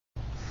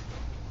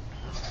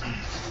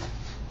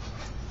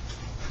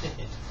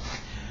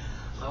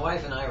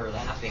wife and I were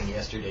laughing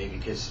yesterday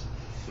because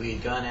we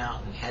had gone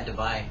out and had to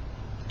buy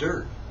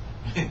dirt.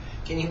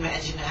 Can you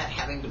imagine that,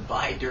 having to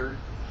buy dirt?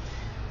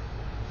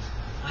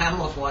 I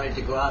almost wanted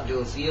to go out into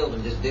a field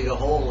and just dig a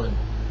hole and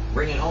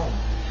bring it home.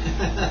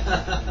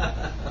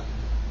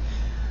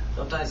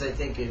 Sometimes I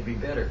think it'd be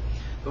better.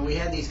 But we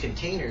have these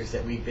containers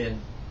that we've been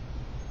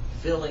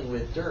filling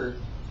with dirt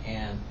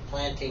and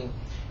planting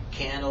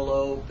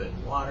cantaloupe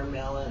and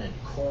watermelon and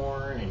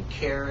corn and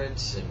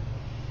carrots and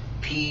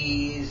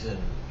peas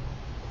and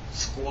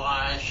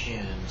squash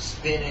and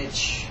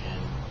spinach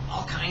and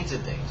all kinds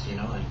of things,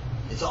 and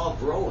it's all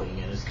growing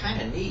and it's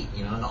kind of neat,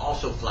 and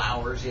also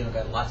flowers,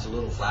 got lots of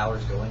little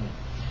flowers going.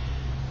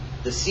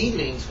 The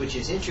seedlings, which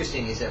is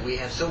interesting, is that we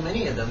have so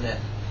many of them that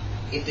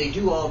if they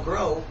do all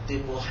grow,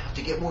 then we'll have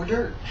to get more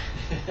dirt.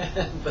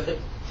 But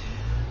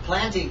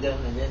planting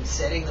them and then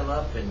setting them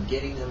up and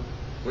getting them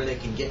where they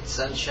can get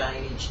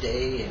sunshine each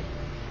day and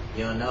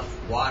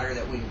enough water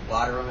that we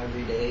water them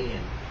every day,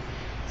 and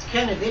it's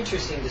kind of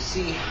interesting to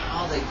see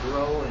how they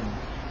grow and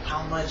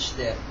how much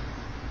that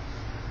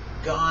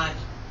God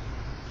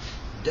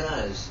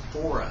does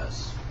for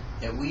us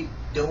that we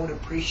don't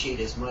appreciate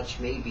as much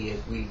maybe as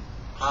we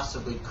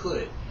possibly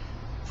could.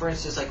 For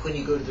instance, like when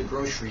you go to the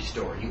grocery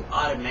store, you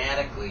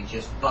automatically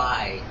just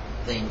buy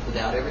things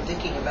without ever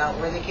thinking about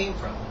where they came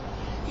from.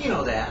 You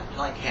know that,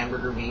 like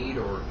hamburger meat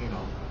or,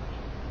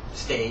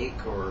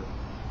 steak or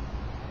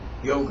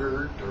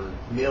yogurt or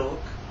milk.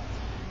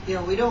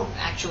 We don't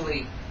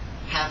actually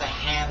have a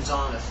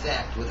hands-on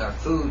effect with our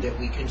food that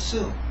we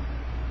consume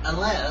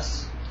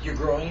unless you're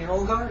growing your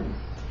own garden.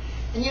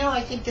 And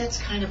I think that's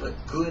kind of a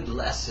good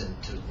lesson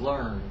to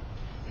learn,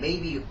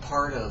 maybe a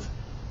part of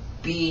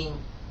being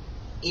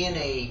in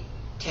a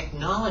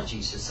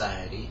technology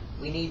society.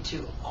 We need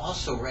to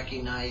also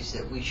recognize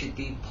that we should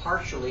be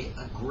partially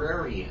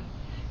agrarian,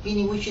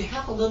 meaning we should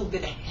have a little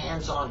bit of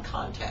hands-on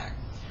contact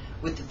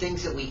with the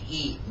things that we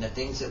eat and the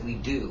things that we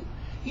do.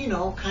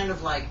 Kind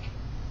of like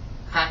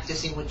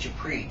practicing what you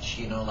preach,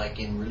 like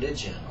in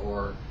religion,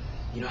 or,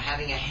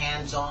 having a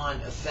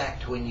hands-on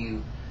effect when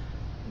you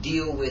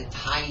deal with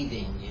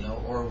tithing,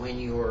 or when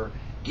you're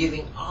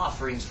giving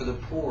offerings for the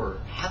poor.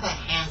 Have a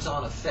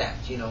hands-on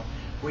effect,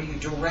 where you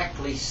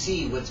directly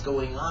see what's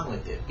going on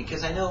with it.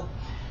 Because I know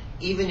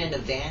even in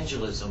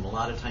evangelism, a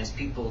lot of times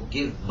people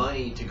give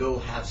money to go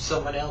have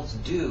someone else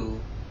do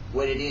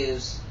what it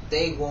is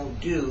they won't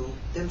do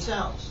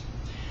themselves.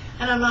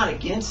 And I'm not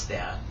against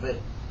that, but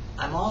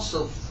I'm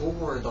also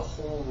for the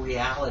whole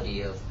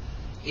reality of,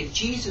 if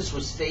Jesus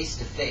was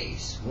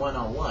face-to-face,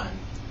 one-on-one,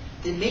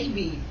 then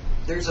maybe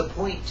there's a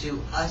point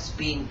to us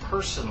being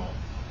personal,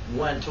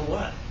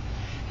 one-to-one.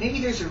 Maybe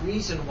there's a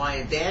reason why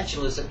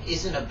evangelism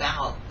isn't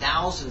about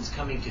thousands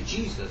coming to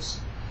Jesus,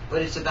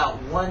 but it's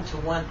about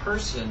one-to-one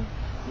person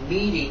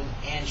meeting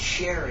and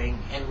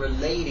sharing and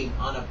relating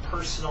on a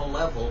personal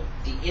level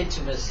the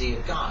intimacy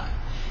of God.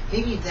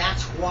 Maybe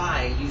that's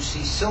why you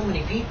see so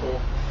many people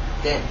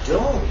that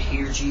don't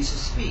hear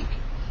Jesus speak,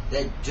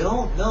 that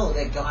don't know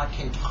that God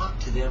can talk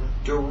to them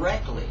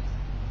directly,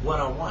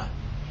 one-on-one.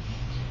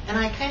 And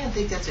I kind of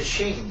think that's a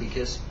shame,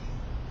 because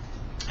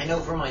I know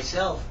for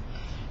myself,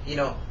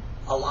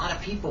 a lot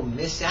of people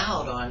miss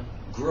out on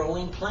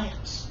growing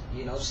plants,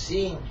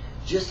 seeing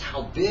just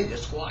how big a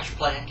squash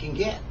plant can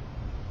get.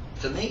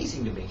 It's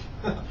amazing to me.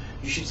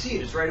 You should see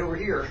it. It's right over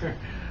here.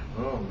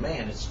 Oh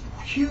man, it's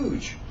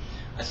huge.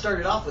 I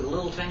started off with a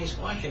little tiny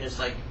squash, and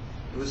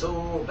it was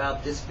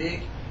about this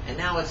big, and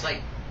now it's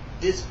like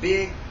this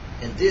big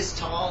and this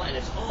tall, and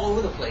it's all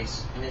over the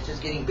place, and it's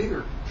just getting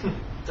bigger.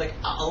 It's like,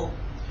 uh-oh.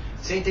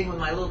 Same thing with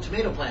my little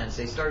tomato plants.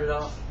 They started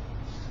off,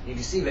 you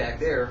can see back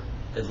there,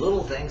 as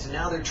little things, and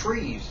now they're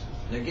trees.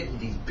 And they're getting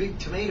these big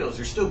tomatoes.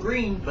 They're still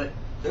green, but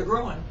they're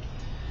growing.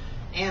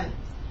 And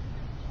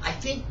I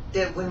think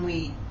that when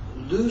we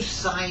lose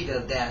sight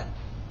of that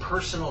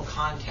personal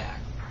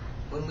contact,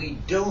 when we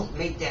don't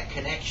make that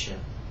connection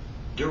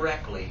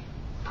directly,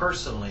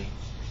 personally,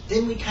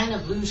 then we kind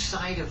of lose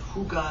sight of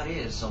who God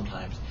is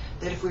sometimes.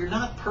 That if we're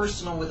not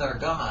personal with our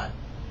God,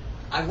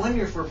 I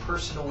wonder if we're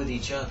personal with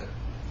each other.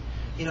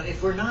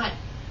 If we're not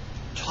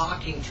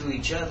talking to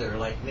each other,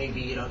 like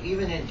maybe,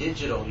 even in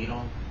digital,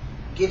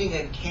 getting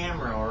a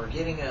camera or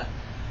getting a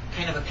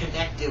kind of a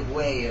connective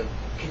way of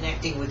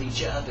connecting with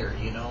each other,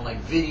 like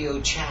video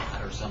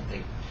chat or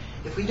something.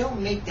 If we don't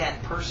make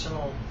that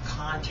personal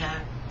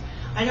contact,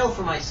 I know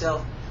for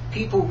myself,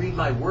 people read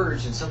my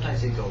words and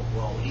sometimes they go,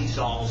 well, he's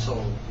also,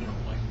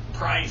 like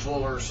prideful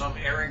or some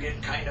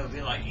arrogant kind of,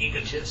 like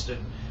egotist.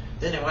 And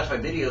then they watch my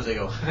videos, they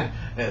go,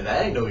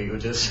 that ain't no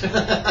egotist.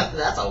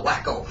 That's a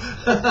wacko.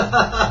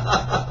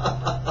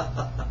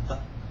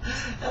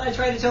 And I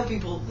try to tell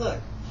people, look,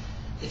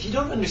 if you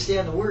don't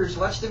understand the words,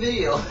 watch the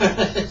video.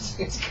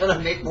 It's going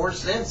to make more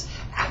sense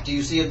after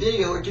you see a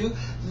video or two.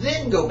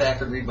 Then go back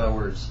and read my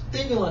words.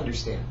 Then you'll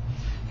understand.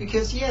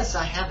 Because yes,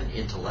 I have an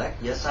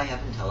intellect. Yes, I have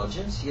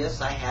intelligence.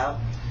 Yes, I have,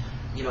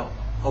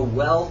 a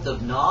wealth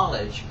of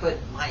knowledge. But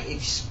my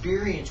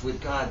experience with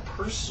God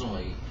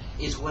personally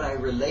is what I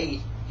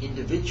relate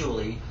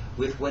individually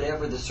with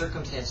whatever the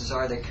circumstances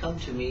are that come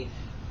to me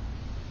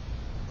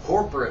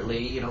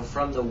corporately,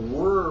 from the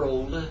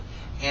world,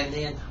 and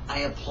then I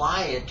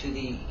apply it to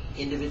the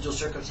individual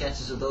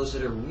circumstances of those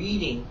that are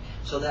reading,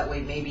 so that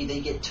way maybe they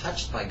get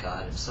touched by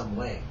God in some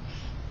way.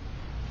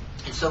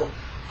 And so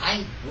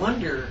I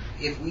wonder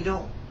if we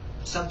don't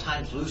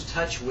sometimes lose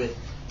touch with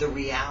the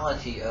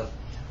reality of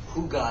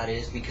who God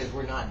is, because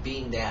we're not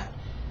being that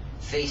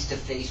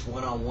face-to-face,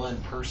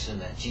 one-on-one person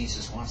that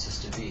Jesus wants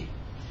us to be.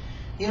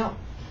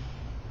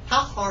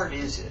 How hard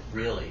is it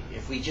really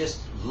if we just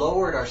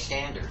lowered our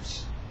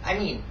standards? I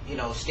mean,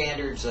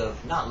 standards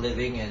of not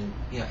living and,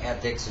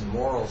 ethics and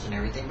morals and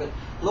everything, but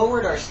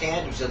lowered our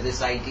standards of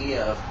this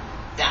idea of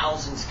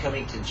thousands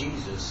coming to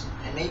Jesus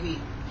and maybe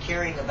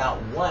caring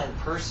about one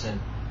person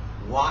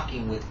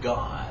walking with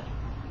God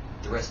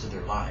the rest of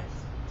their life.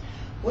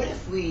 What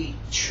if we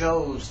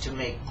chose to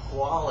make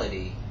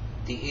quality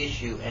the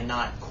issue and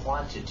not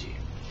quantity?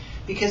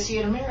 Because, see,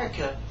 in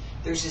America,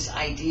 there's this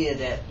idea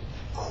that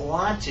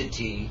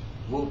quantity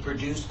will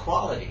produce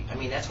quality. I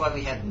mean, that's why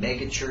we have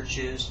mega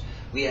churches,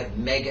 we have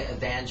mega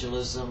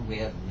evangelism, we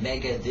have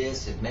mega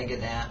this and mega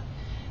that,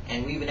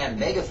 and we even have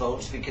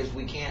megaphones because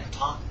we can't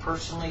talk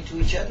personally to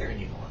each other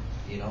anymore.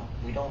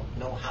 We don't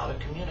know how to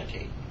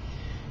communicate.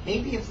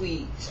 Maybe if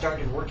we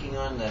started working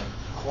on the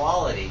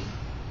quality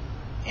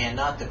and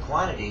not the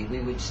quantity, we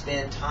would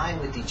spend time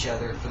with each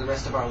other for the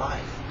rest of our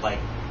life. Like,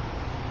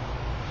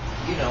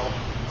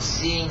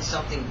 seeing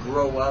something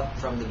grow up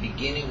from the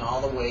beginning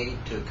all the way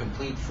to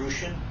complete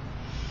fruition.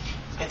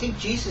 I think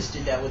Jesus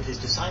did that with his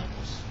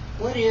disciples.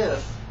 What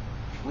if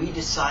we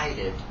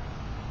decided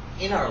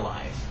in our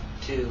life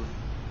to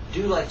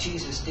do like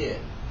Jesus did?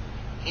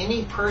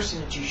 Any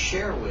person that you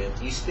share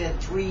with, you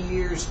spend 3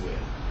 years with.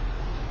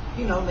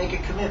 Make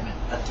a commitment,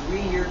 a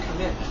 3-year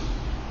commitment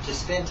to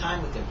spend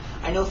time with them.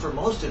 I know for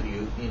most of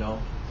you,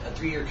 a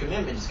 3-year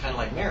commitment is kind of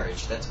like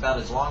marriage. That's about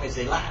as long as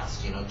they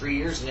last. 3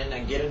 years and then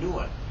I get a new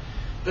one.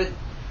 But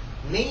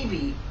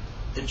maybe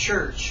the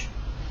church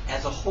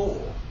as a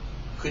whole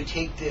could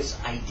take this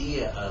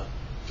idea of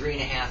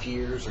 3.5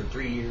 years or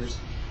 3 years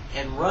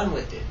and run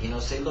with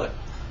it. Say, look,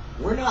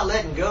 we're not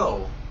letting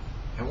go,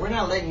 and we're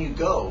not letting you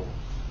go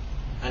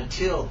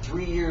until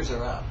 3 years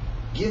are up.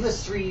 Give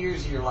us 3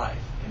 years of your life,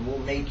 and we'll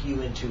make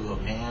you into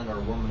a man or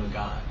a woman of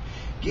God.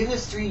 Give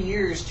us 3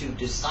 years to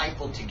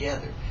disciple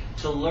together,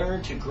 to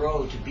learn, to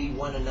grow, to be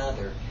one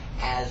another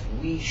as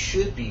we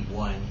should be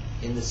one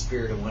in the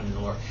spirit of one in the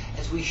Lord,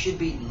 as we should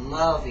be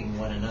loving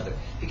one another.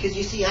 Because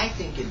you see, I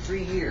think in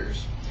 3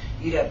 years,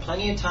 you'd have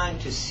plenty of time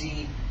to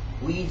see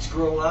weeds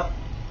grow up,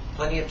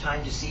 plenty of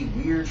time to see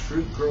weird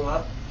fruit grow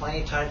up,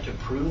 plenty of time to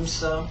prune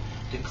some,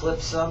 to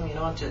clip some,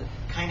 to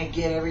kind of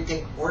get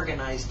everything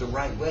organized the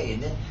right way.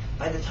 And then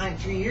by the time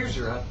 3 years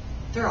are up,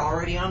 they're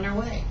already on their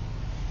way.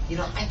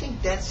 I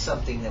think that's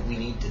something that we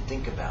need to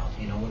think about,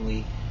 when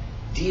we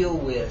deal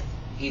with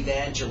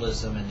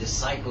evangelism and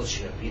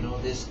discipleship,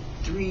 this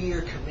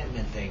 3-year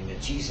commitment thing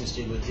that Jesus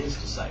did with his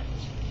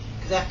disciples.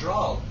 Because after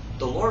all,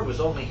 the Lord was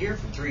only here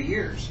for 3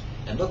 years,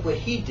 and look what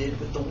he did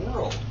with the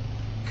world.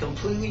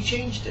 Completely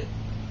changed it.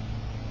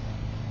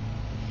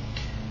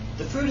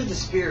 The fruit of the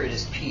Spirit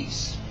is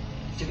peace.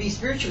 To be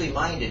spiritually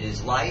minded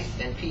is life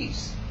and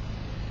peace.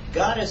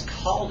 God has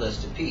called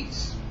us to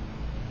peace.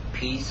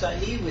 Peace I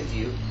leave with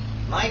you,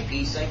 my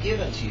peace I give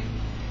unto you.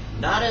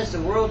 Not as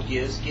the world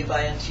gives, give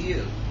I unto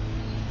you.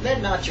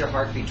 Let not your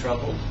heart be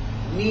troubled,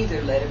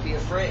 neither let it be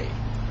afraid.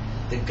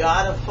 The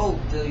God of hope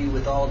fill you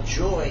with all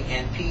joy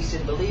and peace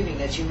in believing,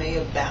 that you may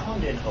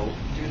abound in hope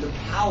through the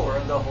power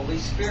of the Holy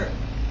Spirit.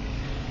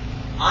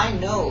 I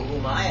know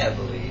whom I have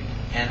believed,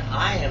 and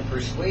I am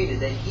persuaded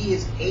that he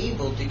is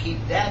able to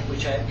keep that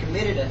which I have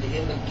committed unto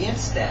him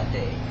against that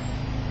day.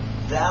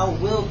 Thou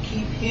wilt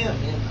keep him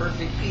in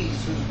perfect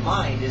peace, whose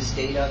mind is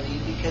stayed on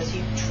thee, because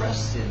he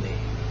trusts in thee.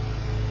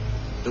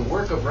 The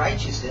work of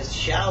righteousness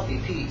shall be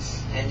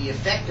peace, and the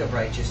effect of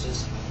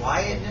righteousness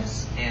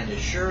quietness and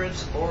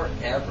assurance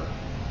forever.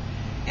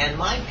 And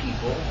my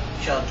people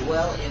shall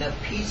dwell in a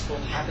peaceful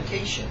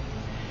habitation,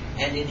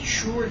 and in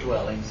sure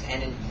dwellings,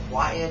 and in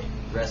quiet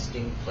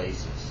resting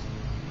places.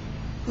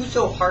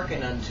 Whoso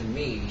hearken unto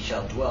me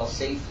shall dwell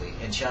safely,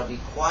 and shall be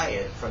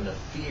quiet from the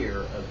fear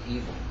of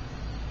evil.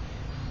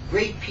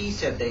 Great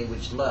peace have they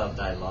which love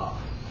thy law.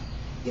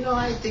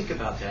 I think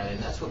about that,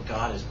 and that's what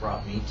God has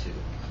brought me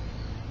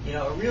to.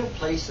 A real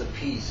place of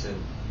peace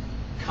and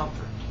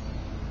comfort,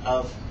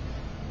 of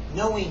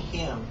knowing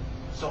him,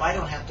 so I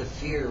don't have to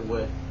fear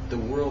what the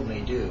world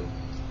may do,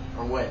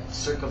 or what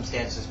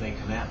circumstances may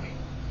come at me.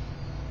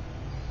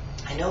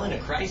 I know in a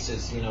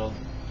crisis,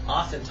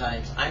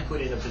 oftentimes I'm put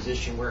in a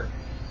position where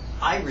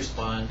I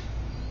respond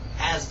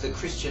as the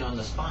Christian on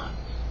the spot.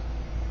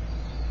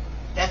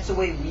 That's the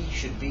way we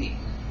should be.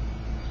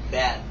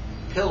 That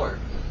pillar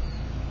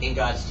in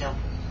God's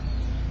temple.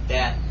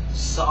 That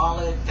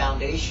solid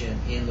foundation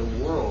in the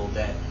world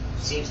that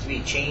seems to be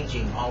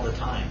changing all the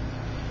time.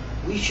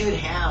 We should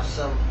have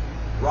some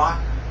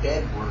rock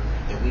bedwork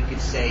that we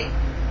could say,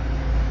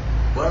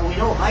 well, we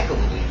know what Michael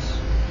believes.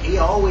 He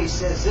always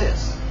says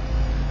this.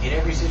 In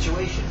every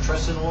situation.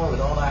 Trust in the Lord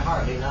with all thy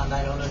heart, lean not on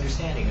thine own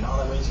understanding, and all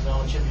thy ways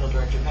acknowledge him, he'll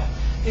direct your path.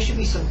 There should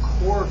be some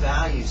core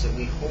values that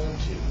we hold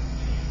to,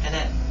 and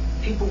that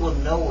people will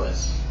know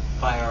us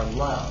by our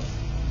love,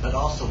 but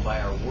also by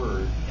our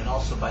word, and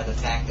also by the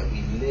fact that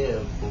we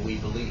live what we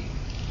believe.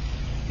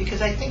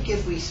 Because I think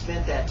if we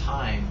spent that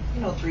time,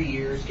 3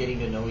 years getting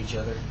to know each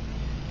other,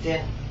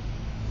 then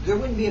there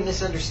wouldn't be a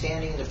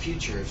misunderstanding in the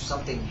future if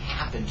something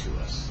happened to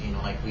us.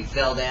 Like we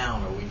fell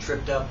down, or we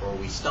tripped up, or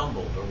we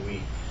stumbled, or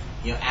we,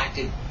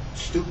 acted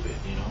stupid,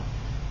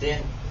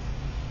 Then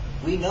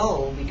we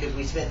know, because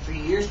we spent 3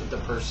 years with the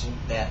person,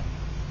 that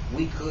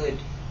we could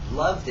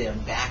love them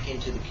back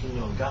into the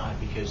kingdom of God,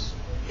 because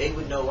they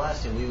would know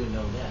us and we would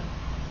know them.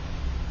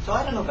 So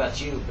I don't know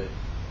about you, but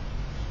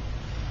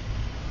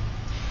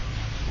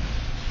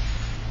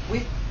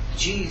with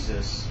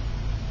Jesus,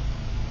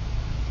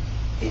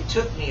 it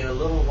took me a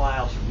little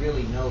while to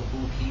really know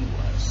who he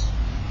was.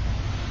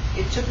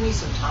 It took me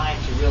some time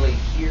to really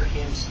hear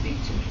him speak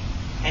to me.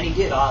 And he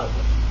did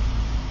audibly.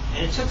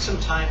 And it took some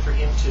time for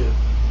him to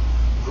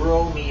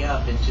grow me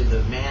up into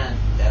the man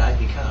that I've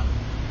become.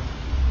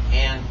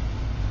 And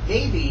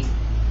maybe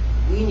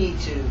we need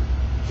to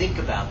think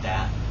about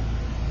that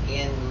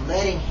in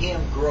letting him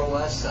grow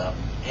us up,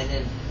 and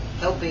then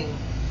helping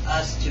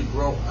us to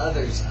grow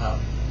others up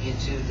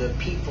into the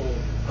people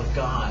of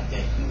God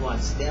that he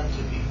wants them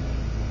to be.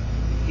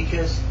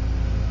 Because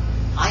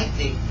I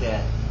think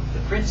that the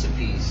Prince of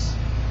Peace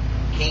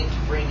came to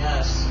bring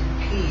us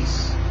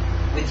peace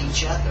with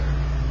each other,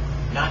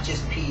 not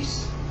just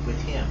peace with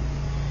him.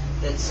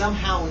 That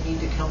somehow we need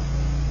to come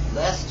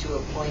less to a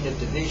point of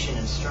division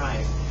and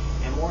strife,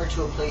 and more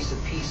to a place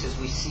of peace as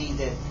we see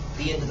that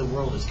the end of the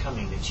world is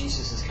coming, that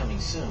Jesus is coming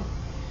soon.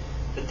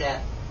 But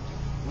that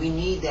we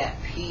need that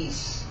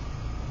peace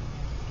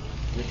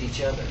with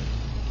each other,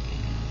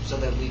 so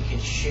that we can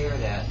share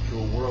that to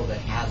a world that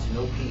has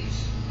no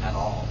peace at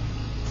all.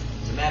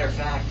 As a matter of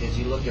fact, as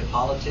you look at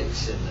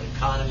politics and the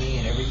economy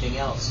and everything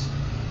else,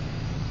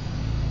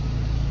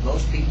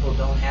 most people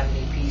don't have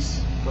any peace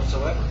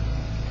whatsoever.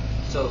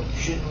 So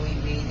shouldn't we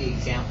be the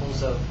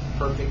examples of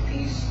perfect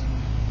peace,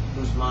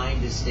 whose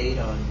mind is stayed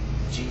on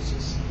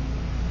Jesus?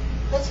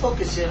 Let's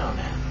focus in on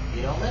that.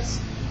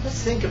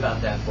 Let's think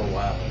about that for a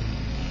while and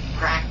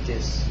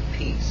practice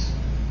peace.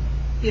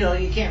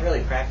 You can't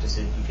really practice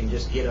it. You can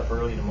just get up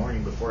early in the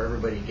morning before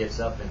everybody gets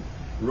up and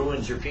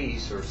ruins your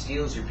peace, or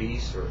steals your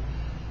peace, or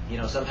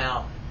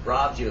somehow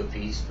robs you of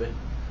peace. But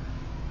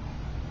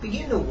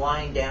begin to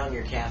wind down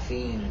your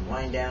caffeine and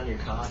wind down your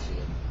coffee,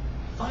 and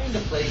find a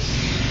place,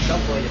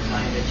 some point in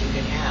time, that you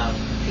can have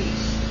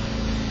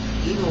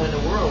peace, even when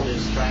the world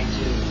is trying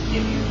to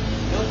give you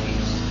no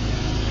peace.